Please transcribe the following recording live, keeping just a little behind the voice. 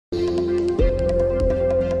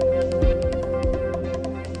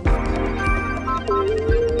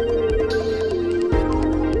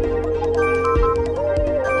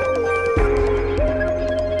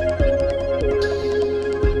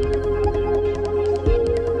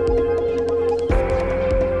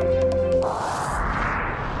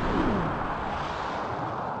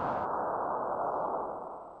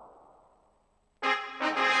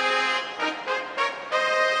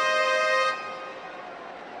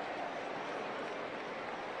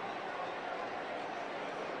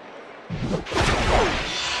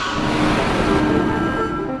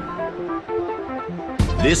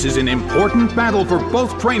This is an important battle for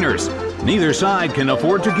both trainers. Neither side can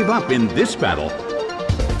afford to give up in this battle.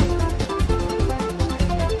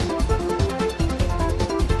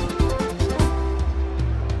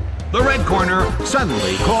 The red corner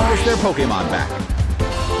suddenly calls their Pokemon back.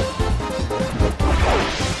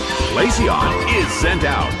 Glaceon is sent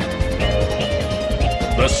out.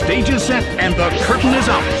 The stage is set and the curtain is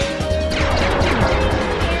up.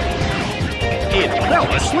 It fell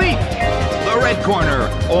asleep. The red corner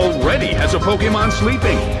already has a Pokemon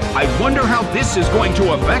sleeping. I wonder how this is going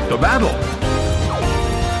to affect the battle.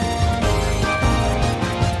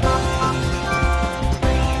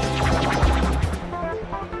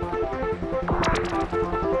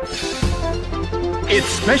 Its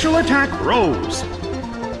special attack rose.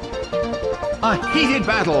 A heated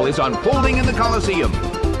battle is unfolding in the Coliseum.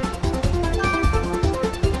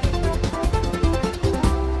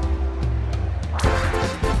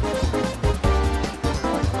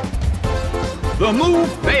 The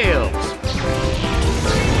move fails.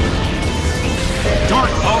 Dark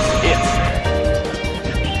Pulse hits.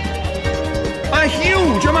 A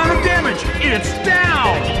huge amount of damage. It's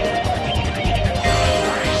down.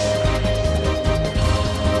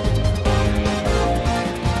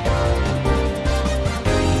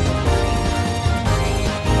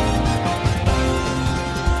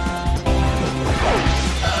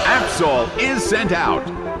 Absol is sent out.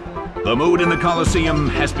 The mood in the Coliseum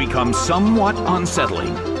has become somewhat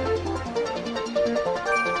unsettling.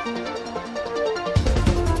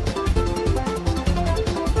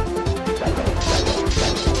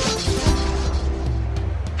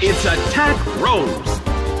 Its attack rose.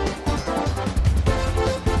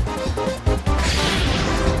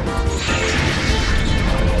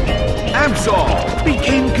 Absol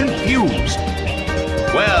became confused.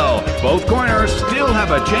 Well, both corners still have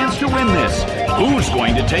a chance to win this. Who's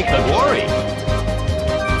going to take the glory?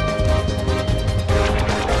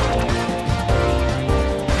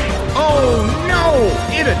 Oh no!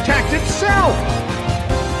 It attacked itself!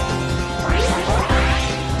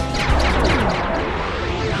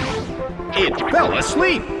 It fell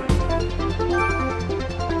asleep!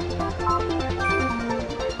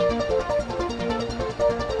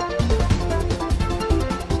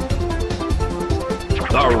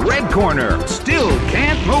 The red corner still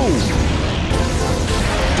can't move.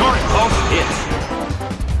 Dark Pulse hits.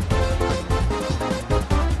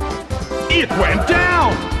 It went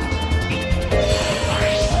down!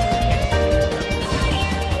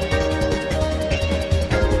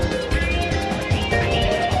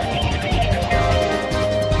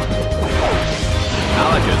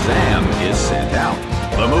 Alakazam is sent out.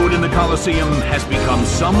 The mood in the Coliseum has become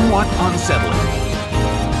somewhat unsettling.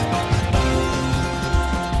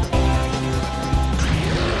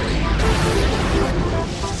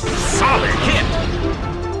 Solid hit!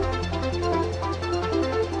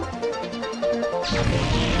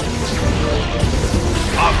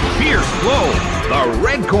 A fierce blow! The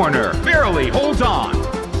red corner barely holds on.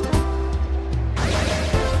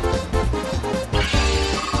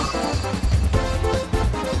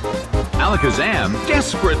 Alakazam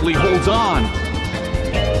desperately holds on.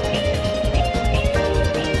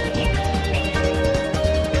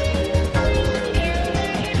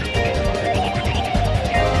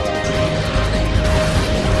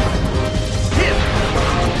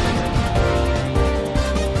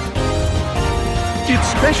 Its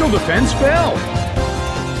special defense fell.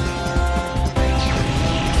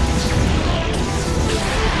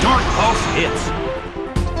 Dark Pulse hits.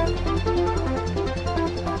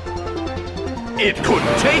 It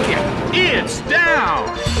couldn't take it. It's down.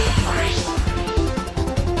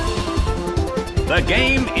 The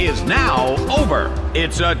game is now over.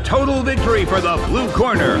 It's a total victory for the blue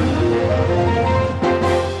corner.